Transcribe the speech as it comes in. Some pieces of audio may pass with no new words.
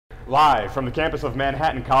Live from the campus of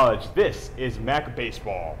Manhattan College, this is Mac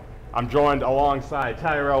Baseball. I'm joined alongside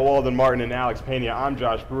Tyrell Walden Martin and Alex Pena. I'm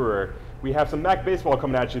Josh Brewer. We have some Mac Baseball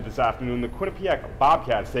coming at you this afternoon. The Quinnipiac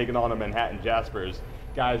Bobcats taking on the Manhattan Jaspers.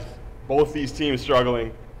 Guys, both these teams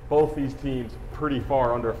struggling. Both these teams pretty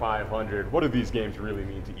far under 500. What do these games really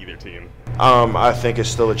mean to either team? I think it's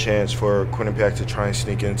still a chance for Quinnipiac to try and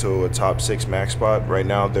sneak into a top 6 MAC spot. Right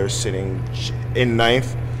now they're sitting in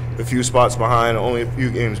 9th, a few spots behind, only a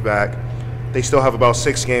few games back. They still have about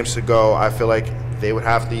 6 games to go. I feel like they would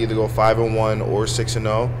have to either go 5-1 or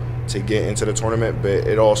 6-0 to get into the tournament, but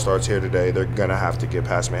it all starts here today. They're going to have to get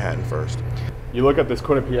past Manhattan first. You look at this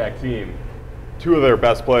Quinnipiac team, 2 of their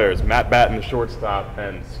best players, Matt Batten, the shortstop,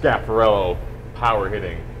 and Scaffarello, power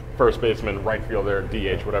hitting, first baseman, right fielder,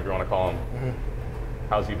 DH, whatever you want to call him.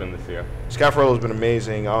 How's he been this year? Scaffarello's been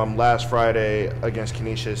amazing. Last Friday against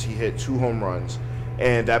Canisius, he hit 2 home runs,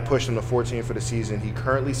 and that pushed him to 14 for the season. He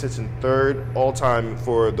currently sits in 3rd all-time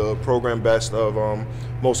for the program best of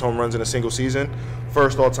most home runs in a single season.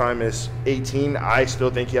 First all-time is 18. I still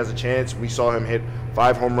think he has a chance. We saw him hit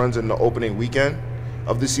 5 home runs in the opening weekend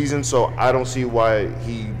of the season, so I don't see why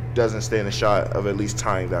he doesn't stay in the shot of at least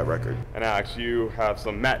tying that record. And Alex, you have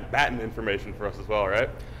some Matt Batten information for us as well, right?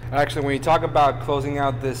 Actually, when you talk about closing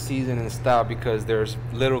out this season in style, because there's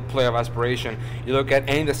little playoff aspiration, you look at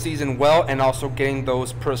ending the season well and also getting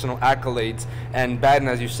those personal accolades. And Batten,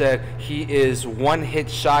 as you said, he is 1 hit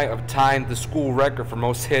shy of tying the school record for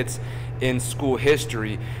most hits in school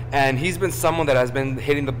history, and he's been someone that has been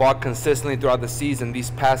hitting the ball consistently throughout the season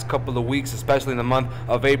these past couple of weeks, especially in the month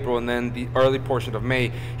of April and then the early portion of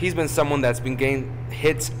May. He's been someone that's been getting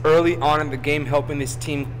hits early on in the game, helping his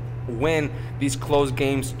team win these close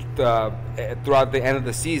games throughout the end of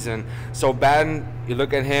the season. So Batten, you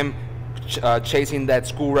look at him chasing that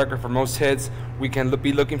school record for most hits. We can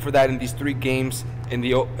be looking for that in these 3 games in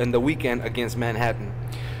the weekend against Manhattan.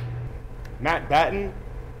 Matt Batten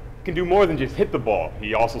can do more than just hit the ball.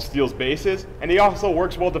 He also steals bases, and he also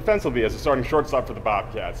works well defensively as a starting shortstop for the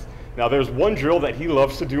Bobcats. Now, there's one drill that he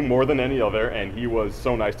loves to do more than any other, and he was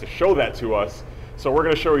so nice to show that to us. So we're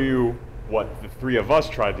going to show you what the 3 of us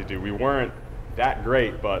tried to do. We weren't that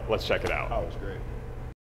great, but let's check it out. That was great.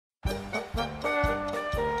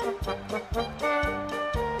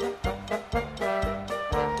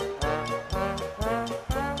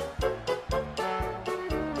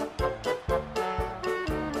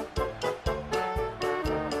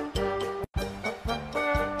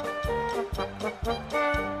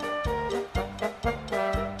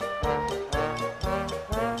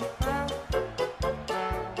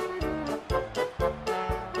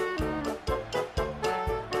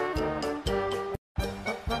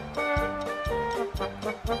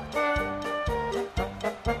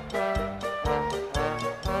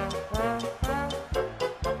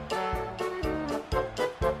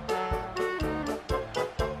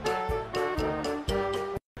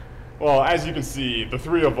 Well, as you can see, the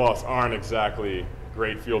 3 of us aren't exactly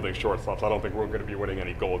great fielding shortstops. I don't think we're going to be winning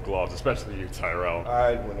any Gold Gloves, especially you, Tyrell.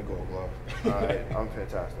 I'd win a Gold Glove. I'm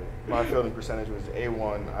fantastic. My fielding percentage was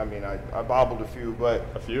A1. I mean, I bobbled a few, but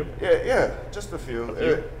A few? Yeah, just a few. A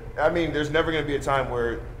few? I mean, there's never going to be a time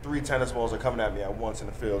where 3 tennis balls are coming at me at once in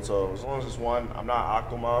the field. So as long as it's one, I'm not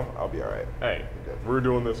Octomom, I'll be all right. Hey, we're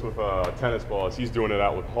doing this with tennis balls. He's doing it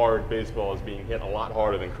out with hard baseballs being hit a lot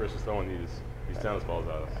harder than Chris is throwing these tennis balls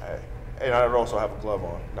at us. Hey. And I also have a glove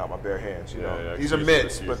on, not my bare hands. You know, Yeah, these are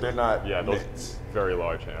mitts, but they're not those mitts. very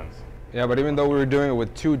large hands. Yeah, but even though we were doing it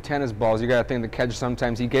with 2 tennis balls, you got to think the catcher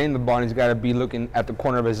sometimes he's getting the ball and he's got to be looking at the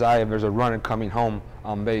corner of his eye if there's a runner coming home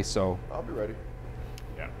on base. So I'll be ready.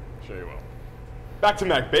 Yeah, sure you will. Back to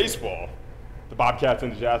Mac Baseball. The Bobcats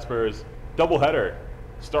and the Jaspers doubleheader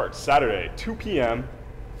starts Saturday, 2 p.m.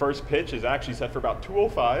 First pitch is actually set for about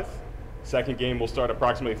 2:05. Second game will start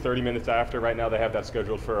approximately 30 minutes after. Right now they have that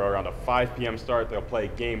scheduled for around a 5 p.m. start. They'll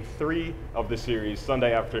play game 3 of the series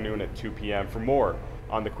Sunday afternoon at 2 p.m. For more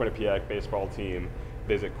on the Quinnipiac baseball team,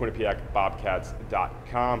 visit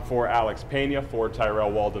QuinnipiacBobcats.com. For Alex Pena, for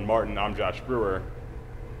Tyrell Walden Martin, I'm Josh Brewer.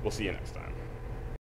 We'll see you next time.